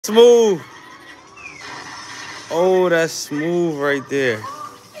Smooth. Oh, that's smooth right there.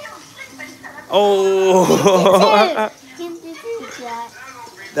 Oh,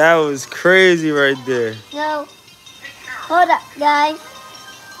 that was crazy right there. No. Hold up, guys.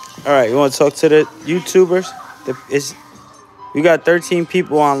 All right, you want to talk to the YouTubers? We got 13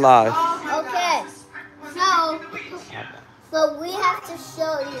 people on live. Okay. So we have to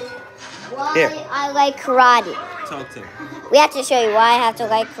show you why I like karate. Talk to them. We have to show you why I have to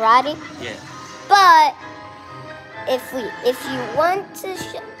like karate. Yeah. But if you want me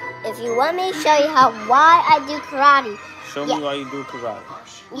to show you why I do karate, Show me why you do karate.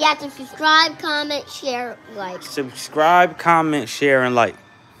 You have to subscribe, comment, share, like. Subscribe, comment, share, and like.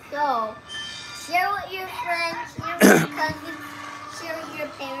 So, share with your friends, share with your cousins, share with your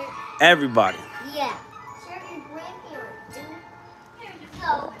parents. Everybody. Yeah. Share with your grandparents, dude.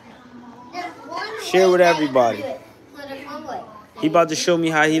 So, there's one share way with that everybody. you can do it. So there's one way. He about to show me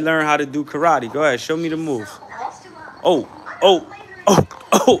how he learned how to do karate. Go ahead, show me the move. Oh, oh, oh,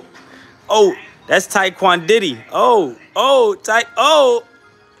 oh, oh. That's Taekwondo. Oh,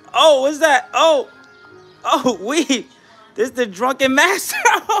 what's that? Oh, this is the drunken master.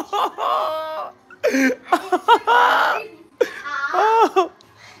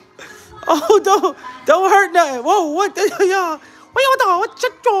 Don't hurt nothing. Whoa, what the y'all?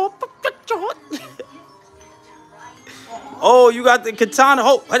 Oh, you got the katana.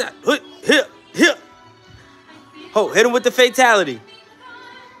 Oh, here. Oh, hit him with the fatality.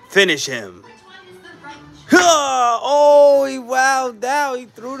 Finish him. Oh, he wowed out. He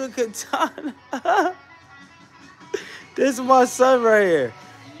threw the katana. This is my son right here.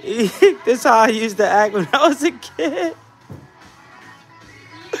 This is how I used to act when I was a kid.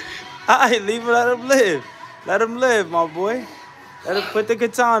 All right, leave him, let him live. Let him live, my boy. Let him put the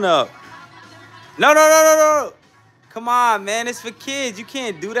katana up. No. Come on, man. It's for kids. You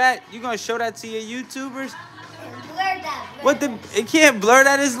can't do that. You gonna show that to your YouTubers? Blur that. It can't blur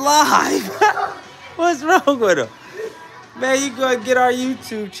that. It's live. What's wrong with him? Man, you gonna get our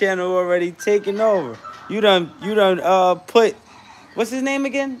YouTube channel already taken over. You done put, what's his name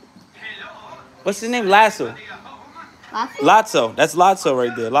again? What's his name? Lasso. Lotso. That's Lotso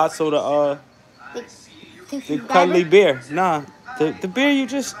right there. Lotso the cuddly bear. Nah, the bear you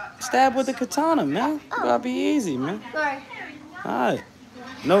just stabbed with the katana, man. You gotta be easy, man. Sorry. Alright.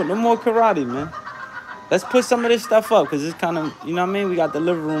 No more karate, man. Let's put some of this stuff up, because it's kind of, you know what I mean? We got the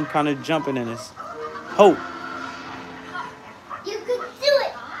living room kind of jumping in this. Hope. You could do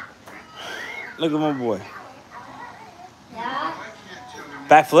it. Look at my boy. Yeah.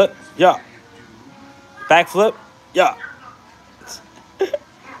 Backflip. Yeah. Backflip. Yeah.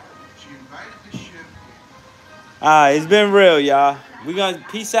 Alright, it's been real, y'all. We gonna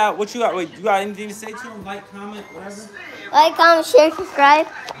peace out. What you got? Wait, you got anything to say to him? Like, comment, whatever? Like, comment, share, subscribe.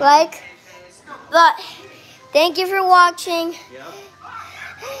 Like. But thank you for watching. Yep.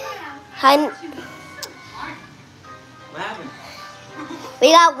 What happened?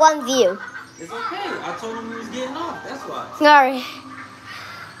 We got one view. It's okay. I told him he was getting off. That's why. Sorry.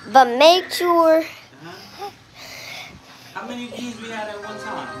 But make sure. How many views we had at one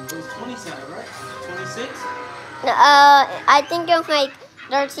time? It was 27, right? 26? I think it was like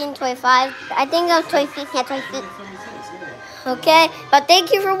 13, 25. I think it was 26. Yeah, 26. Okay. But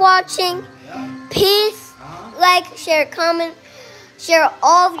thank you for watching. Peace. Like, share, comment, share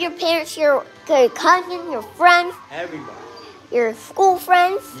all of your parents, your cousins, your friends, everybody, your school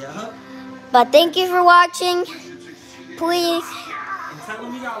friends. Yeah. But thank you for watching. Please. And tell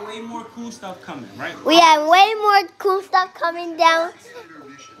them we got way more cool stuff coming, right? We have way more cool stuff coming down.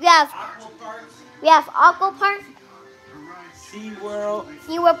 We have Aqua Parks,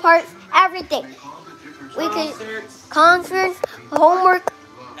 SeaWorld Parks, everything. We could concerts, homework.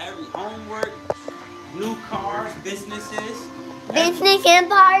 Homework, new cars, businesses. Business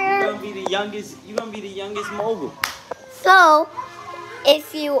empire. You're gonna be the youngest mogul. So,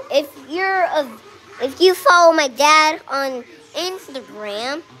 if you follow my dad on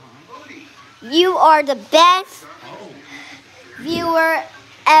Instagram, you are the best viewer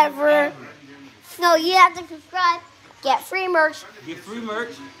ever. So you have to subscribe, get free merch.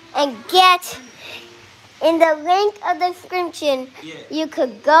 And get in the link of the description, you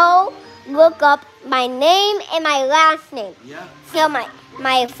could go look up my name and my last name. Yeah. So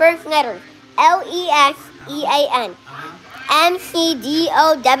my first letter, Lesean,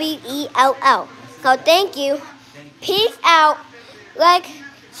 Mcdowell. So thank you. Peace out. Like,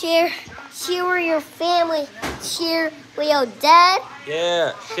 share with your family, share with your dad.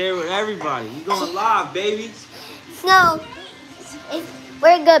 Yeah, share with everybody. You going live, baby. So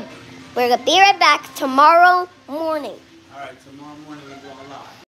we're gonna be right back tomorrow morning. All right, tomorrow morning.